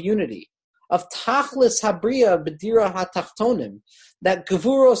level of unity, of tachlis habriya b'dira hatachtonim, that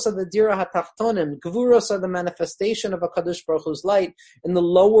gevuros are the dira hatachtonim, gevuros are the manifestation of HaKadosh Baruch Hu's light in the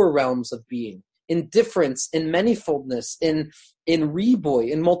lower realms of being, in difference, in manifoldness, in riboy,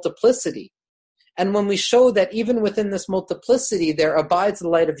 in multiplicity. And when we show that even within this multiplicity there abides the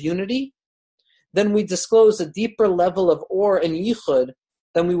light of unity, then we disclose a deeper level of or and yichud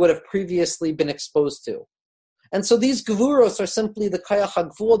than we would have previously been exposed to. And so these gevuros are simply the kayach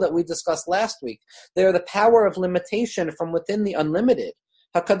hagvul that we discussed last week. They are the power of limitation from within the unlimited.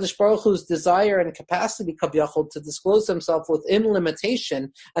 HaKadosh Baruch Hu's desire and capacity, kavyachol, to disclose himself within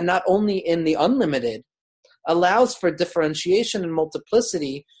limitation and not only in the unlimited, allows for differentiation and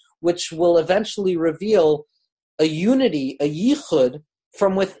multiplicity, which will eventually reveal a unity, a yichud,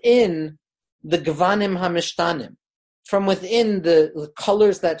 from within the Gvanim HaMishtanim, from within the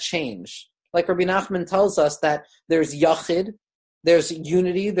colors that change. Like Rabbi Nachman tells us that there's Yachid, there's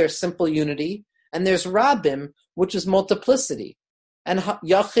unity, there's simple unity, and there's Rabim, which is multiplicity. And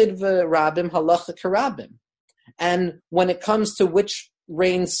Yachid v'Rabim, Halacha Karabim. And when it comes to which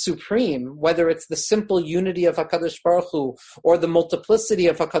reigns supreme, whether it's the simple unity of HaKadosh Baruch Hu or the multiplicity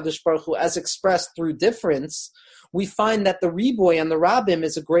of HaKadosh Baruch Hu as expressed through difference, we find that the Riboy and the Rabim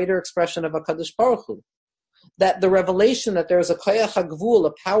is a greater expression of HaKadosh Baruch Hu. That the revelation that there is a Koyach HaGvul,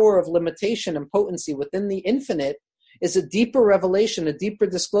 a power of limitation and potency within the infinite, is a deeper revelation, a deeper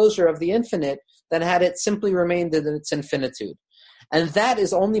disclosure of the infinite than had it simply remained in its infinitude. And that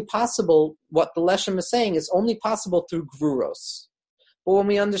is only possible, what the Leshem is saying, is only possible through Gvuros. But when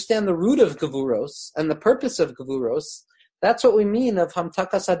we understand the root of Gvuros and the purpose of Gvuros, that's what we mean of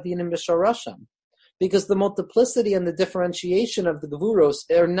Hamtakas Hadinim B'Shorasham. Because the multiplicity and the differentiation of the Gvuros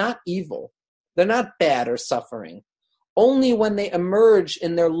are not evil. They're not bad or suffering. Only when they emerge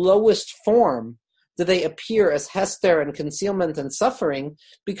in their lowest form do they appear as hester and concealment and suffering,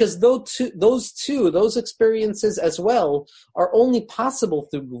 because those experiences as well are only possible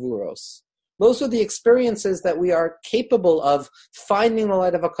through Gvuros. Those are the experiences that we are capable of finding the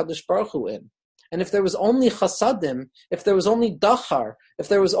light of HaKadosh Baruch Hu in. And if there was only chasadim, if there was only dachar, if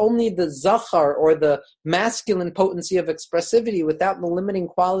there was only the zachar or the masculine potency of expressivity without the limiting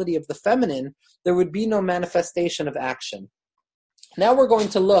quality of the feminine, there would be no manifestation of action. Now we're going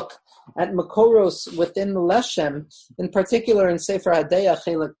to look at Makoros within the Leshem, in particular in Sefer Hadeya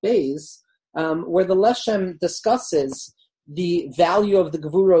Chelik Beis, where the Leshem discusses the value of the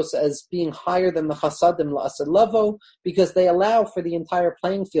Gevuros as being higher than the Chasadim La'asad Lavo, because they allow for the entire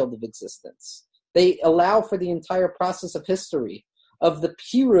playing field of existence. They allow for the entire process of history, of the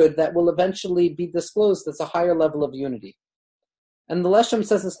period that will eventually be disclosed as a higher level of unity. And the Leshem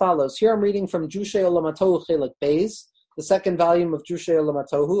says as follows. Here I'm reading from Jushei Olamatohu Chelik Beis, the second volume of Jushei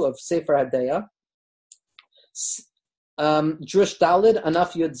Olamatohu of Sefer Hadeya, Drush Dalid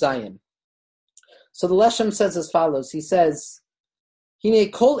Anaf Yud Zayin. So the Leshem says as follows. He says, Hine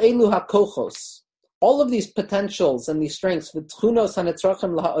kol elu hakochos, all of these potentials and these strengths, v'tchunos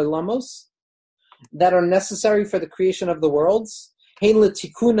hanetzrachim laha'olamos, that are necessary for the creation of the worlds, hein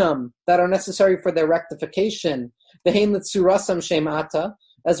l'tikunam, that are necessary for their rectification, v'hein l'tzurasam shemata,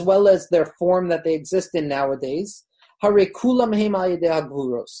 as well as their form that they exist in nowadays, hare kulam heim al yedei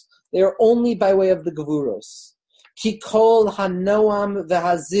hagvuros, they are only by way of the gevuros. Ki kol hanoam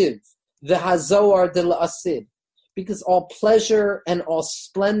v'haziv, v'hazoar de la'asid, because all pleasure and all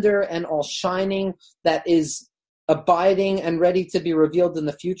splendor and all shining that is abiding and ready to be revealed in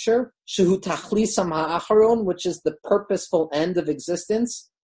the future, shehu tachlisam ha'acharon, which is the purposeful end of existence,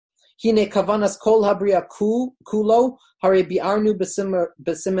 hine kavanas kol habriya kulo hare bi'arnu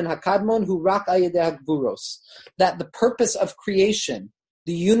besimen hakadmon hu rak ayedeh hagvuros, that the purpose of creation,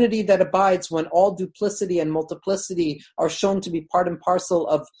 the unity that abides when all duplicity and multiplicity are shown to be part and parcel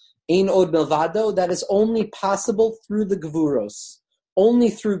of Ein Od Milvado, that is only possible through the Gevuros. only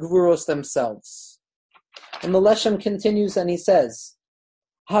through Gvuros themselves. And the Leshem continues and he says,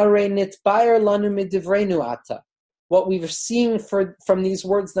 Hare nitbayer lanu midivrenu ata. What we're seeing from these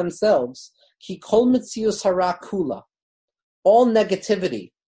words themselves, ki kol mitzius hara kula. All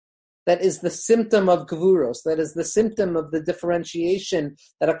negativity that is the symptom of Gvuros, that is the symptom of the differentiation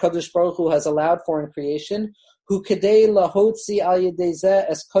that HaKadosh Baruch Hu has allowed for in creation, hu kedei lahotzi al yedei zeh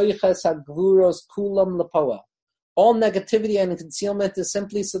es koiches ha-Gvuros kulam lepoa. All negativity and concealment is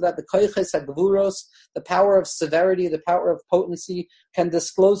simply so that the koiches ha-Gvuros, the power of severity, the power of potency, can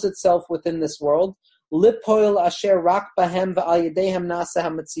disclose itself within this world. Lipoil asher rak bahem v'al yedehem nasa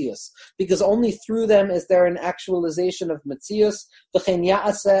ha-metzius. Because only through them is there an actualization of metzius. V'chein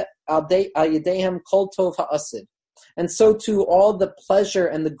ya'aseh al yedehem kol tov ha'asid. And so too, all the pleasure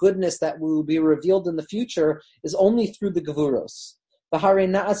and the goodness that will be revealed in the future is only through the Gvuros. V'harei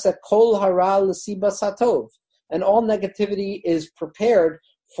na'aseh kol hara l'sibas hatov. And all negativity is prepared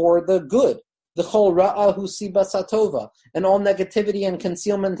for the good. The chol ra'ahu sibas hatova, and all negativity and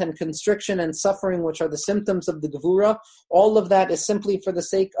concealment and constriction and suffering, which are the symptoms of the Gevura, all of that is simply for the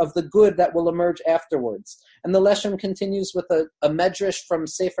sake of the good that will emerge afterwards. And the Leshem continues with a medrash from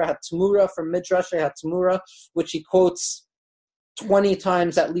Sefer HaTmura, from Midrash HaTmura, which he quotes 20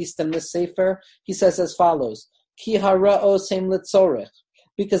 times at least in this Sefer. He says as follows, Ki hara'o seim litzorech,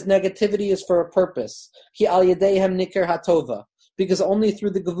 because negativity is for a purpose. Ki al yedehem nikir hatova, because only through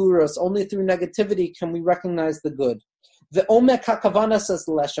the Gevuros, only through negativity can we recognize the good. The Omek HaKavana, says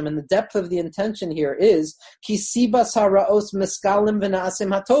the Leshem, and the depth of the intention here is Ki sibas haraos miskalim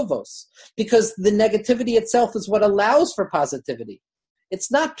v'na'asim hatovos, because the negativity itself is what allows for positivity. It's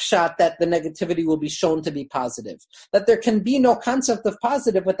not pshat that the negativity will be shown to be positive, that there can be no concept of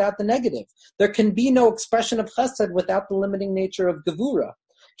positive without the negative. There can be no expression of chesed without the limiting nature of Gevura.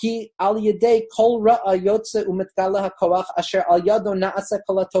 Ki al yedei kol ra'a yotze umitgala hakoach asher al yado na'aseh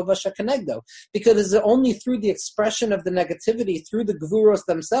kol hatova shekenegdo. Because it's only through the expression of the negativity, through the Gevuros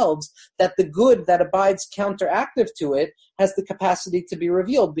themselves, that the good that abides counteractive to it has the capacity to be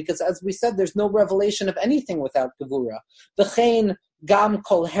revealed. Because as we said, there's no revelation of anything without Gevura. V'chein gam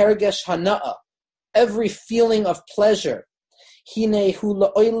kol hergesh hana'a, every feeling of pleasure. Hine hu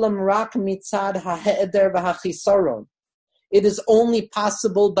la'olam rak mitzad ha'he'eder v'hachisaron. It is only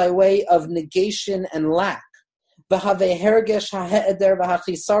possible by way of negation and lack. And the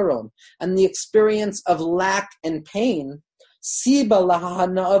experience of lack and pain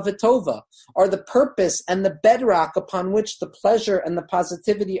are the purpose and the bedrock upon which the pleasure and the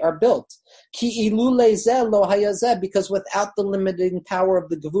positivity are built. Because without the limiting power of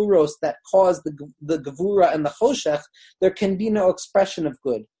the Gevuros that cause the Gevura and the Choshech, there can be no expression of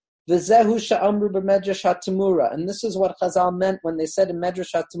good. And this is what Chazal meant when they said in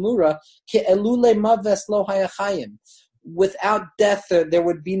Medrash HaTamura, without death there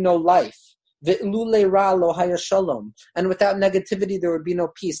would be no life. And without negativity there would be no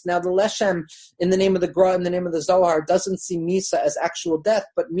peace. Now the Leshem, in the name of the Gra, in the name of the Zohar, doesn't see Misa as actual death,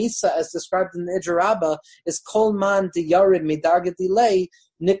 but Misa, as described in the Ijer Rabbah, is Kol Man de Yarid Midarged Delay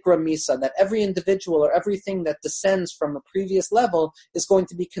Nikra Misa, that every individual or everything that descends from a previous level is going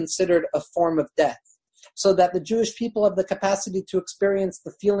to be considered a form of death. So that the Jewish people have the capacity to experience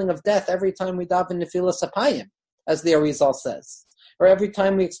the feeling of death every time we daven Nefilas Apayim, as the Arizal says, or every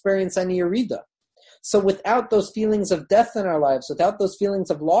time we experience any Yerida. So without those feelings of death in our lives, without those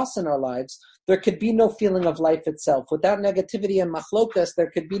feelings of loss in our lives, there could be no feeling of life itself. Without negativity and machlokas, there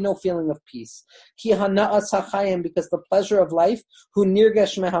could be no feeling of peace. Ki hana'as hachayim, because the pleasure of life, hu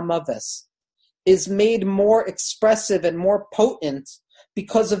nirgesh mehamaves, is made more expressive and more potent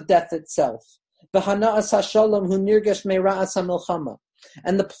because of death itself. V'hana'as hashalom hu nirgesh me'ra'as hamilchama,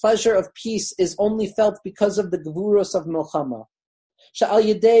 and the pleasure of peace is only felt because of the gevuros of milchama. Sha'al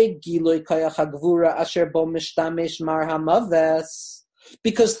yedei giloy kayach hagvura asher bo mishtamesh mar hamaves,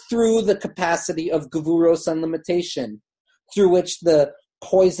 because through the capacity of gevuros and limitation, through which the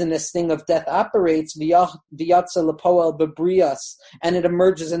poisonous thing of death operates, v'yatza lepoel bebrias, and it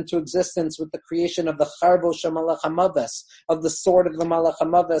emerges into existence with the creation of the charvo shemalach hamaves, of the sword of the malach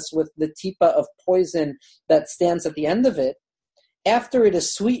hamaves with the tipa of poison that stands at the end of it. After it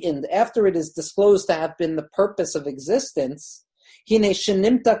is sweetened, after it is disclosed to have been the purpose of existence,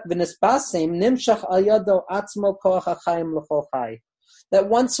 that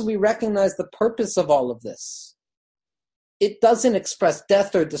once we recognize the purpose of all of this, it doesn't express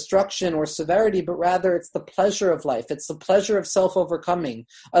death or destruction or severity, but rather it's the pleasure of life. It's the pleasure of self-overcoming.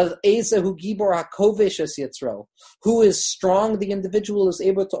 Of Ezehu Gibor HaKovesh Es Yitzro, who is strong, the individual is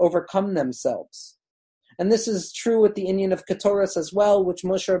able to overcome themselves. And this is true with the Inyan of Ketores as well, which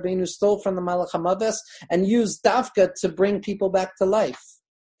Moshe Rabbeinu stole from the Malach HaMaves and used Davka to bring people back to life.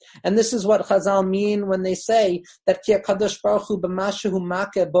 And this is what Chazal mean when they say that Ki HaKadosh Baruch Hu b'mashehu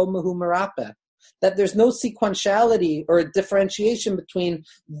makeh bo mehu merapeh, that there's no sequentiality or a differentiation between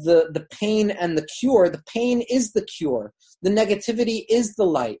the pain and the cure. The pain is the cure. The negativity is the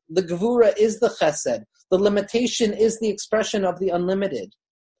light. The Gevura is the Chesed. The limitation is the expression of the unlimited.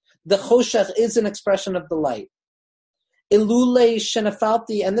 The Choshech is an expression of the light. Ilule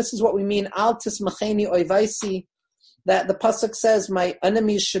shenafalti, and this is what we mean, al tismacheni oivaisi, that the pasuk says, my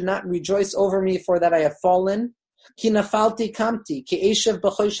enemies should not rejoice over me for that I have fallen. Ki nafalti kamti, ki eshev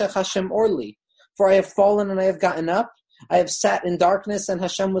b'choshech Hashem orli, for I have fallen and I have gotten up. I have sat in darkness and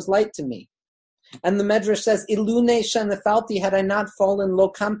Hashem was light to me. And the Medrash says, ilune shenafalti, had I not fallen lo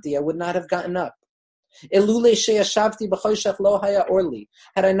kamti, I would not have gotten up. Ilule sheyashavti b'choshech lo haya orli,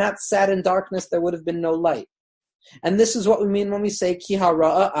 had I not sat in darkness, there would have been no light. And this is what we mean when we say ki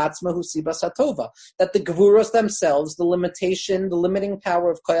hara'a atzma hu sibas hatova, that the gevuros themselves, the limitation, the limiting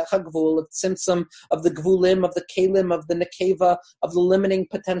power of koyach hagvul, of tzimtzum, of the gvulim, of the kelim, of the nekeva, of the limiting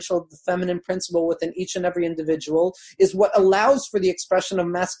potential of the feminine principle within each and every individual, is what allows for the expression of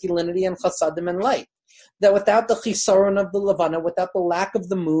masculinity and chasadim and light. That without the chisaron of the levana, without the lack of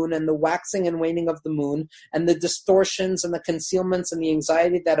the moon and the waxing and waning of the moon and the distortions and the concealments and the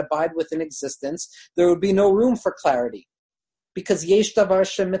anxiety that abide within existence, there would be no room for clarity. Because yesh davar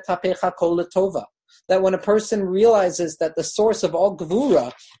shemitapecha kol letova, that when a person realizes that the source of all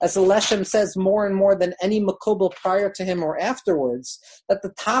gevura, as the Leshem says more and more than any makobel prior to him or afterwards, that the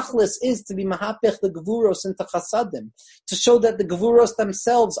tachlis is to be mahapech the gevuros into chasadim, to show that the gevuros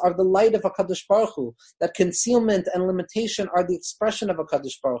themselves are the light of HaKadosh Baruch Hu, that concealment and limitation are the expression of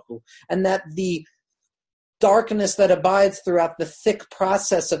HaKadosh Baruch Hu, and that the darkness that abides throughout the thick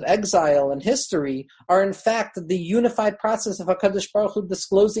process of exile and history are in fact the unified process of HaKadosh Baruch Hu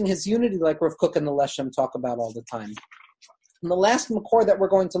disclosing his unity, like Rav Kook and the Leshem talk about all the time. And the last makor that we're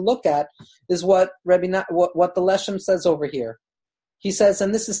going to look at is what the Leshem says over here. He says,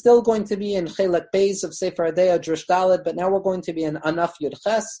 and this is still going to be in Chelek Beis of Sefer Adea Drush Daled, but now we're going to be in Anaf Yud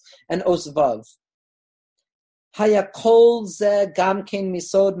Ches and Osvav. Haya kol ze gamkein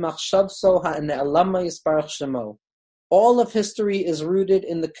misod machshavso ha'ne'alama yisbarach shemo. All of history is rooted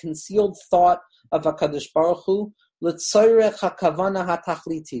in the concealed thought of HaKadosh Baruch Hu, l'tzoyrech ha'kavana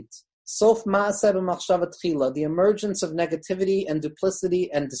ha'tachlitit. Sof ma'aseh b'machshavat tchila, the emergence of negativity and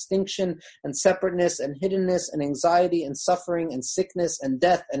duplicity and distinction and separateness and hiddenness and anxiety and suffering and sickness and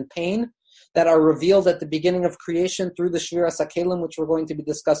death and pain that are revealed at the beginning of creation through the Shviras HaKelim, which we're going to be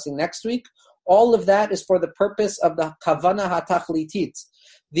discussing next week. All of that is for the purpose of the kavana hatachlitit,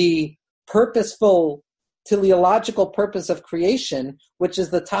 the purposeful, teleological purpose of creation, which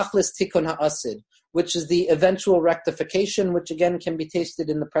is the tachlis tikkun ha'asid, which is the eventual rectification, which again can be tasted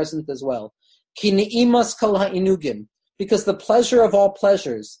in the present as well. Ki ni'imas kol ha'inugim, because the pleasure of all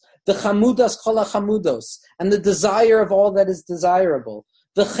pleasures, the chamudas kol ha'chamudos, and the desire of all that is desirable,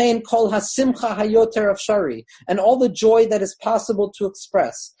 v'chein kol ha'simcha hayoter of shari, and all the joy that is possible to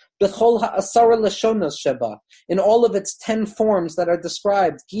express, b'chol ha'asara lashonos sheba, in all of its 10 forms that are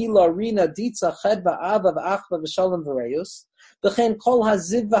described, gila, rina, ditza, chedva, ava, v'achva, v'shalom, v'rayus, v'chein kol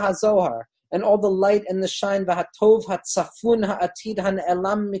ha'ziv v'hazohar, and all the light and the shine, v'hatov ha'tzafun ha'atid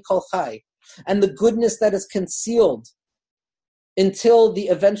ha'ne'elam mikol chai, and the goodness that is concealed until the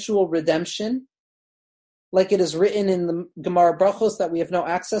eventual redemption, like it is written in the Gemara Brachos that we have no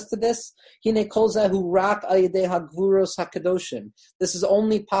access to this. Hine kol zehu rak al yedei ha'gvuros ha'kadoshim. This is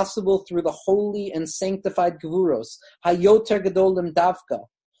only possible through the holy and sanctified gvuros. Hayoter gedolim davka.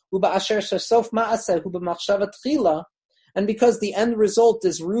 Uba asher shesof ma'aseh hu b'machshavat tchila. And because the end result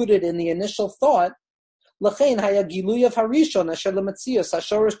is rooted in the initial thought, l'chein haya giluyav harishon asher lematzios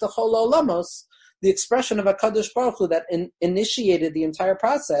hashorish t'chol olamos, the expression of HaKadosh Baruch Hu that initiated the entire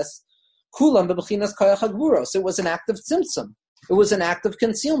process, kulam b'bechinas koyach hagvuros. It was an act of tzimtzum. It was an act of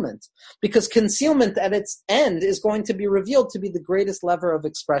concealment, because concealment at its end is going to be revealed to be the greatest lever of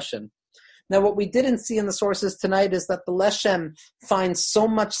expression. Now, what we didn't see in the sources tonight is that the Leshem finds so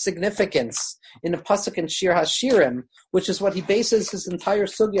much significance in the pasuk in Shir HaShirim, which is what he bases his entire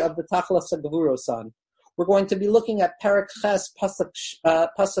sugya of the Tachlis HaGvuros on. We're going to be looking at Parak Ches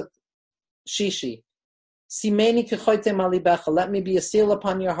pasuk Shishi. Simeni kechoitem alibecha, let me be a seal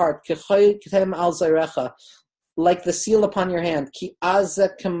upon your heart, kechoitem al zayrecha, like the seal upon your hand, ki aze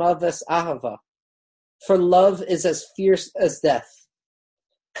kemaves ahava, for love is as fierce as death.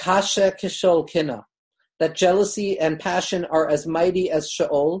 Kasha kishol kina, that jealousy and passion are as mighty as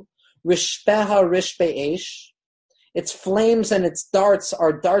Sheol. Rishpeha rishpe eish, its flames and its darts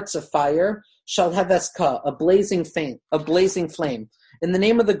are darts of fire. Shalheveska, a blazing flame. In the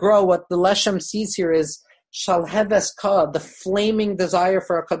name of the Gra, what the Leshem sees here is Shalheveska, the flaming desire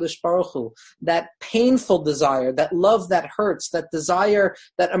for HaKadosh Baruch Hu, that painful desire, that love that hurts, that desire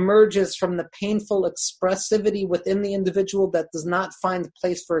that emerges from the painful expressivity within the individual that does not find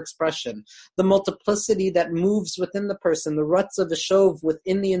place for expression, the multiplicity that moves within the person, the ruts of a shov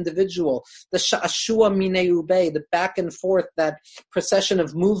within the individual, the sha'ashua minei ubei, the back and forth, that procession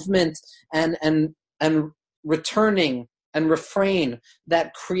of movement and returning and refrain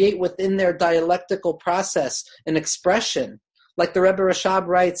that create within their dialectical process an expression. Like the Rebbe Rashab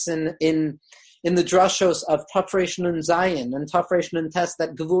writes in the drashos of Tafresh Nun Zayin and Tafresh Nun Tes,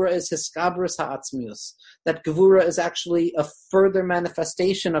 that Gevura is Hiskabrus Ha'atzmius, that Gevura is actually a further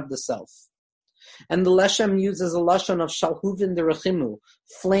manifestation of the self. And the Leshem uses a lashon of Shalhuvin Derechimu,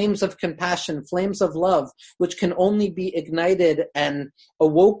 flames of compassion, flames of love, which can only be ignited and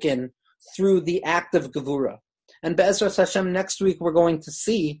awoken through the act of Gevura. And Be'ezras Hashem, next week we're going to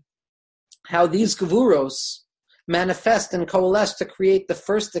see how these Gevuros manifest and coalesce to create the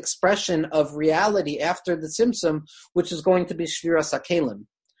first expression of reality after the Tzimtzum, which is going to be Shviras HaKelim,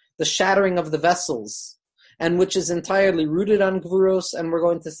 the shattering of the vessels, and which is entirely rooted on Gevuros. And we're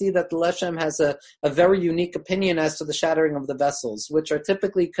going to see that the Leshem has a very unique opinion as to the shattering of the vessels, which are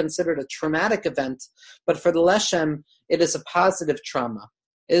typically considered a traumatic event, but for the Leshem, it is a positive trauma.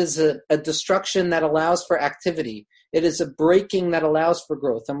 It is a destruction that allows for activity. It is a breaking that allows for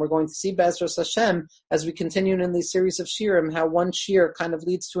growth. And we're going to see Be'ezras Hashem, as we continue in these series of shirim, how one shir kind of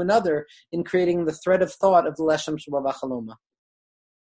leads to another in creating the thread of thought of the Leshem Shabbat Chaloma.